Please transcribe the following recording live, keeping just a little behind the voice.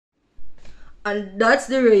And that's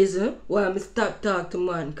the reason why I start talk to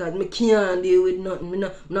man, cause me can't deal with nothing. Me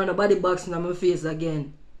no nobody boxing on my face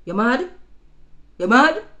again. You mad? You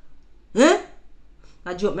mad? Eh?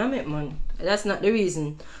 I joke, me make man. That's not the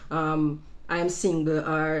reason. I'm single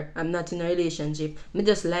or I'm not in a relationship. Me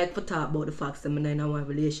just like to talk about the facts that me not in a one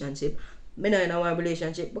relationship. Me not in a one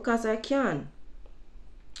relationship because I can.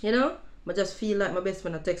 You know? I just feel like my best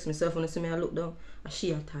friend I text myself when I see me I look down.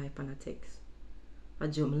 She a type and I text. I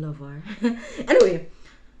joke, me love her. Anyway,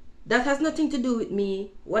 that has nothing to do with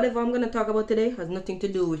me. Whatever I'm gonna talk about today has nothing to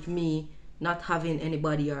do with me not having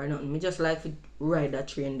anybody or nothing. Me just like to ride that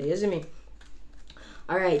train there, you see me?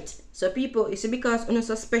 Alright, so people, you see, because I'm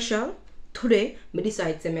so special, today, me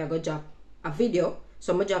decide to me I go drop a video.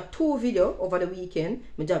 So I drop 2 video over the weekend.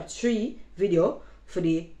 I drop 3 video for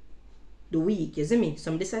the week, you see me?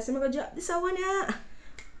 So I decide to me I go drop this one, yeah.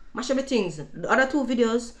 Mash up the things. The other 2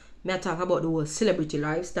 videos, me I talk about the whole celebrity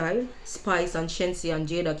lifestyle, Spice and Shensi and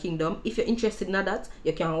Jada Kingdom. If you're interested in that,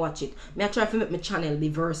 you can watch it. Me I try to make my channel be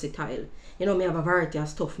versatile. You know, me have a variety of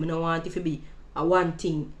stuff. Me don't want it to be a one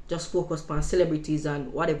thing, just focus on celebrities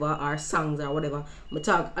and whatever, or songs or whatever. I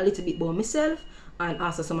talk a little bit about myself and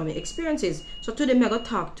also some of my experiences. So today me I go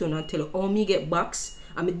talk to you and tell you how me get box,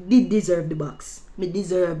 and me did deserve the box. Me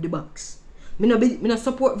deserve the box. Me no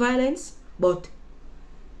support violence, but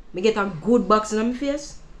me get a good box in my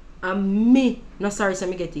face, and me no sorry so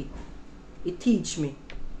me get it. It teach me.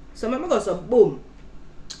 So I go so boom.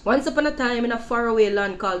 Once upon a time in a faraway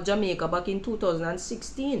land called Jamaica back in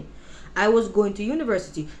 2016, I was going to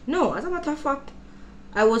university. No, as a matter of fact,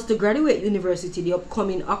 I was to graduate university the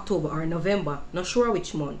upcoming October or November, not sure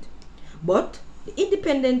which month. But the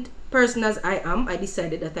independent person as I am, I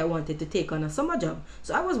decided that I wanted to take on a summer job.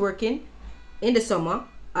 So I was working in the summer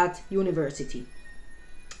at university.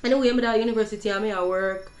 Anyway, I'm at university, I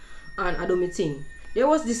work and I do my thing. There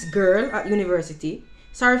was this girl at university.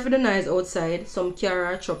 Sorry for the noise outside, some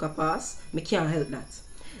car or truck a pass. Me can't help that.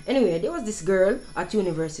 Anyway, there was this girl at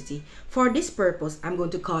university. For this purpose, I'm going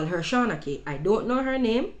to call her Shauna K. I don't know her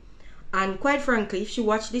name. And quite frankly, if she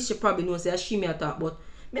watch this, she probably knows that she may talk about.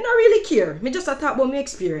 Me not really care. Me just talk about my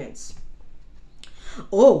experience.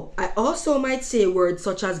 Oh, I also might say words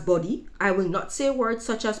such as body. I will not say words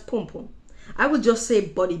such as pum pum. I will just say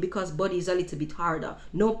body because body is a little bit harder.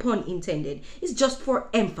 No pun intended. It's just for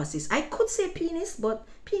emphasis. I could say penis, but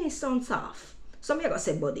penis sounds soft. So me I gotta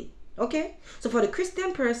say body. Okay? So for the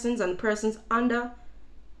Christian persons and persons under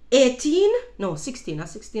 18, no, 16, at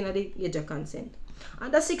 16 at the age of consent.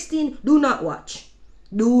 Under 16, do not watch.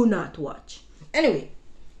 Do not watch. Anyway,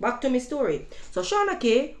 back to my story. So Shauna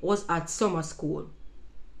K was at summer school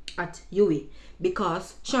at UWI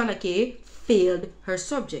because Shauna K failed her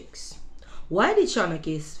subjects. Why did Shauna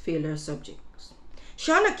K fail her subjects?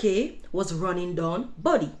 Shauna K was running down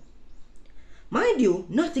body. Mind you,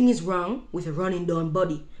 nothing is wrong with running down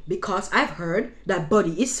body because I've heard that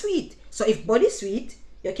body is sweet. So if body is sweet,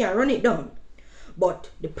 you can run it down. But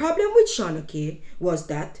the problem with Shauna K was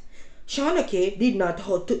that Shauna K did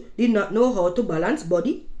not know how to balance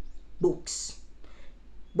body, books.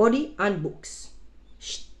 Body and books.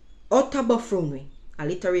 Utter buffoonery.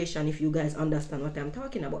 Alliteration, if you guys understand what I'm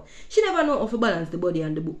talking about. She never know how to balance the body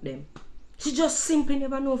and the book them. She just simply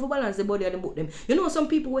never know how to balance the body and the book them. You know, some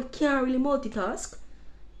people who can't really multitask.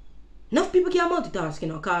 Enough people can't multitask, you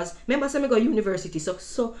know, cause remember I go university,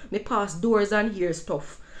 so me pass doors and hear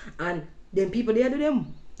stuff. And then people there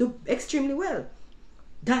do extremely well.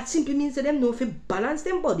 That simply means that them know if you balance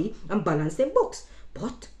them body and balance them books.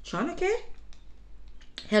 But Shauna K?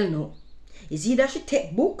 Hell no. It's either she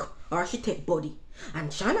take book or she take body.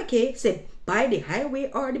 And Shauna K said, by the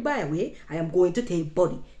highway or the byway, I am going to take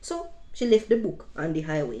body. So she left the book on the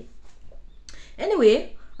highway.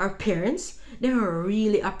 Anyway, our parents, they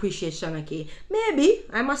really appreciate Shauna K. Maybe,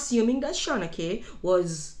 I'm assuming that Shauna K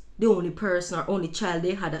was the only person or only child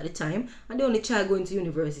they had at the time and the only child going to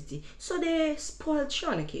university. So they spoiled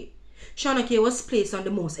Shauna K. Shauna K was placed on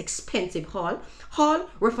the most expensive hall. Hall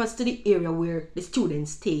refers to the area where the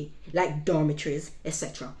students stay, like dormitories,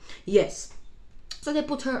 etc. Yes. So they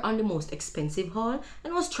put her on the most expensive hall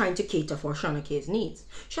and was trying to cater for Shauna K's needs.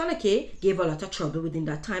 Shauna K gave a lot of trouble within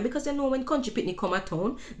that time because they know when country picnic come at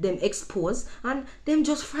town, them expose and them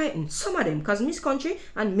just frightened. Some of them, because Miss Country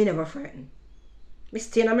and me never frightened. Me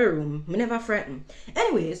stay in my room, me never frightened.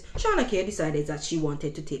 Anyways, Shauna K decided that she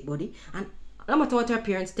wanted to take body and no matter what her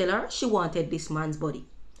parents tell her, she wanted this man's body.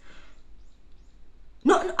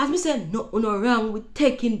 No, as me said, no wrong with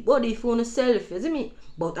taking body for yourself, you see me?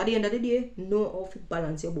 But at the end of the day, know how to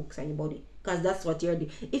balance your books and your body. Because that's what you're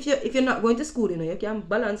doing. If you're not going to school, you can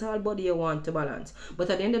balance all body you want to balance. But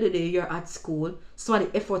at the end of the day, you're at school. So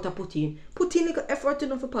the effort to put in like effort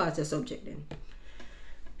enough for pass your subject then.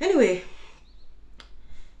 Anyway,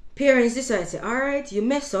 parents decide say, alright, you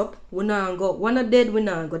mess up, we not go. We're not dead, we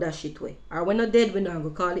not go that shit way. Or we're not dead, we not go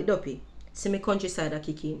call it duppy. See me countryside a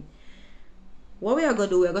kick in. What we are going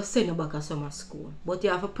to do, we are going to send you back to summer school. But you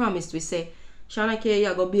have a promise, we say, Shana K, you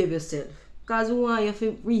are going to behave yourself. Because we want you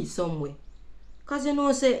to read somewhere. Because you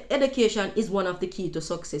know, say, education is one of the key to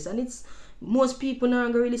success. And it's, most people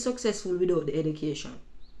not really successful without the education.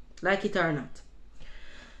 Like it or not.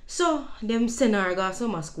 So, them send her to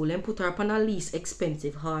summer school and put her upon a least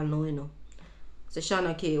expensive hall now, you know. So,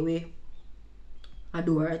 Shana K, I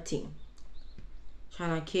do her thing.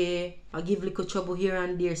 Shana K, I give little trouble here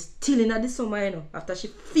and there, still in the summer, you know, after she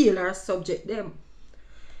fail her subject them.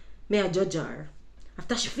 May I judge her.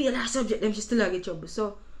 After she fail her subject them, she still get trouble.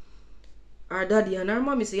 So, her daddy and her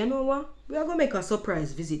mommy say, you know what? We are going to make a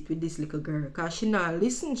surprise visit with this little girl. Because she not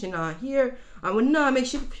listen, she not hear. And we not make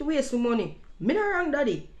she waste some money. Me not wrong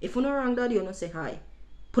daddy. If you not wrong daddy, you not say hi.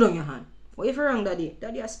 Put on your hand. But if you wrong daddy,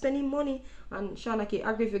 daddy is spending money. And Shana K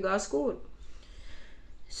agree if you go to school.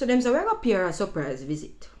 So them say, we're going to pay her a surprise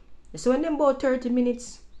visit. So when them about 30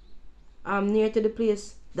 minutes near to the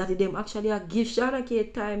place, daddy them actually give Shana K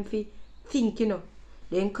time for think, you know.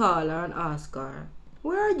 Then call her and ask her,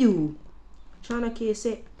 where are you? Shana K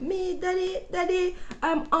say, me, daddy,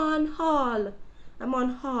 I'm on hall.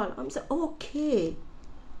 I'm saying, okay.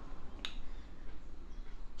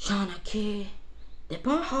 Shana K, they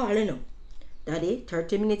on hall, you know. Daddy,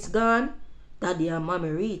 30 minutes gone. Daddy and mommy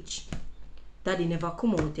reach. Daddy never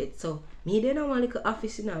come out yet. So, me then I want like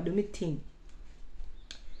office in do me thing.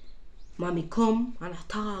 Mommy come and I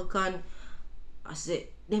talk and I say,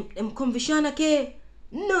 them come for Shana K.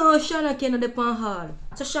 No, Shana K not the hall.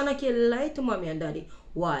 So Shana K lied to mommy and daddy.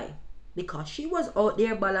 Why? Because she was out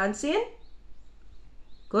there balancing.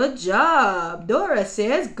 Good job. Dora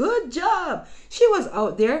says, good job. She was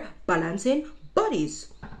out there balancing buddies.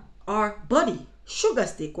 Or buddy, sugar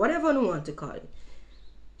stick, whatever you want to call it.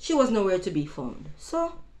 She was nowhere to be found.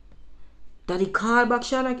 So, daddy called back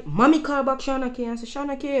Shana K. Mommy called back Shana K and said,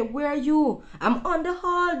 Shana K, where are you? I'm on the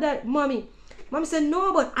hall, that mommy. Mommy said,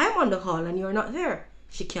 no, but I'm on the hall and you're not there.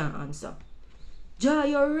 She can't answer. Ja,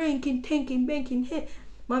 you're ranking, tanking, banking, hey.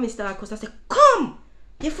 Mommy started because I said, come!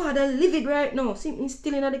 Your father live it right now. See, he's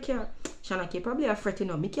still in the car. Shana K probably a fret, you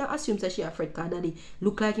know. Me can't assume that she a fret because daddy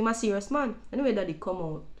look like him a serious man. Anyway, daddy come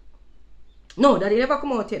out. No, daddy never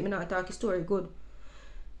come out yet. Me not talk his story good.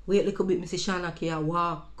 Wait a little bit, me say Shana K a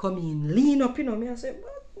walk, come in, lean up, you know. Me I say,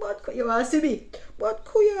 but you want to see me? But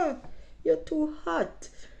Kuya, you're too hot.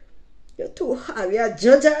 You're too hot. We are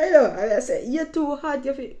judge her, you know. And I say, you're too hot.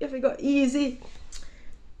 You have go easy.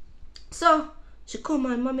 So, she come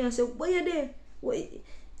and mommy I say, why you there? Wait,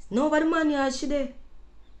 nobody man here, she there.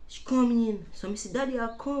 She come in. So me say, daddy, I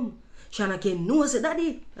come. Shana K knows say,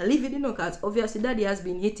 daddy, I leave it, you know, because obviously daddy has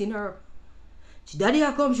been hitting her. She daddy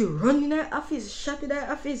I come, she run in her office, shot in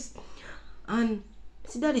her office. And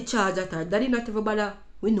see daddy charge at her. Daddy not even bother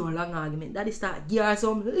with no long argument. Daddy start give her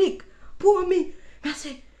some lick. Poor me. I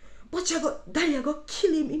say, but daddy I go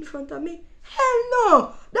kill him in front of me. Hell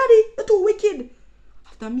no! Daddy, you're too wicked.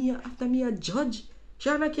 After me a judge.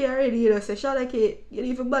 Shana K already, you know, say, Shana K, you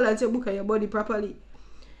need to balance your book and your body properly.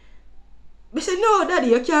 I say, no, daddy,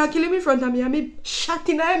 you can't kill him in front of me. And me shot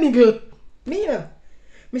in her middle. Me, you know.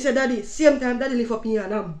 I say, daddy, same time, daddy lift up here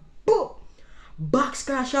and I'm boom! Box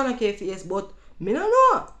crash Shana K face, but me no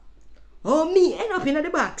know. Oh, me end up in the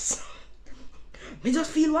box. Me just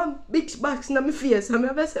feel one big box in my face and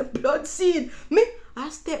I say, blood seed. Me, I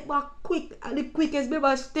step back quick, and the quickest baby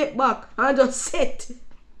I step back and just set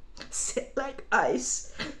like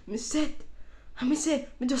ice. Me set. And me say,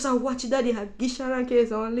 me just watch daddy and give Shana K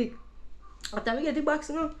some lick. After me get the box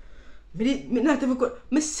now, me not even could,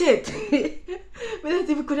 me set. Me not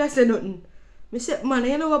even could have said nothing. Me said, man,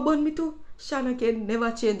 you know what bun me too? Shana K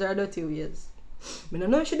never change her dirty ways. Me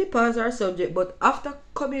don't know if she pass her subject, but after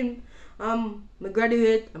coming, me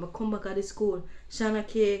graduate, and I come back at the school, Shana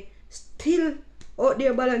K still out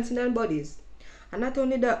there balancing her bodies. And not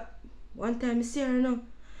only that, one time I see her now,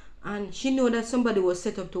 and she know that somebody was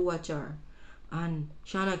set up to watch her. And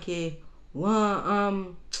Shana K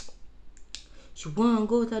she want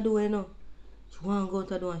go to do, you know. She want go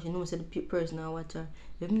to do and she knows that the person now watch her.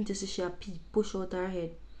 If me to see she a push out her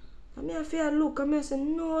head. And me I feel look and me I say,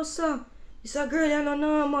 no sir, it's a girl and not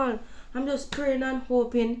normal. I'm just praying and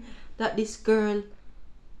hoping that this girl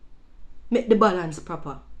make the balance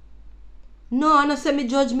proper. No, I don't say me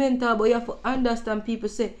judgmental, but you have to understand people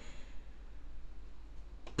say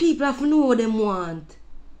People have to know what them want.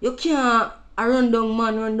 You can't run down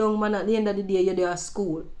man at the end of the day you're there at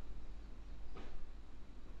school.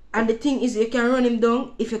 And the thing is, you can run him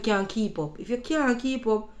down if you can't keep up. If you can't keep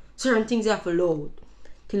up, certain things you have to load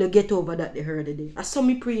till you get over that the hurt day. I saw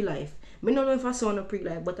me pre-life. I don't know if I saw no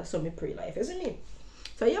pre-life, but I saw me pre-life, isn't it?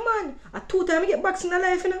 So yeah man, at 2 times I get box in the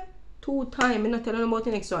life, you know. 2 times, I'm not telling you about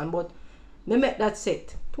the next one, but I make that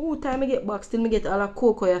set. 2 times I get box till I get all the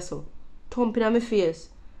cocoa so thumping on my face.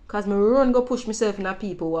 Cause I run go push myself in a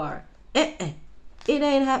people war. It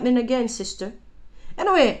ain't happening again, sister.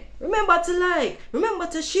 Anyway, remember to like, remember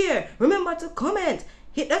to share, remember to comment.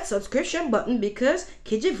 Hit that subscription button because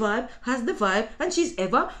KJ Vibe has the vibe and she's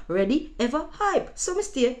ever ready, ever hype. So me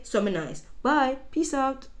stay, so me nice. Bye. Peace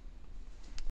out.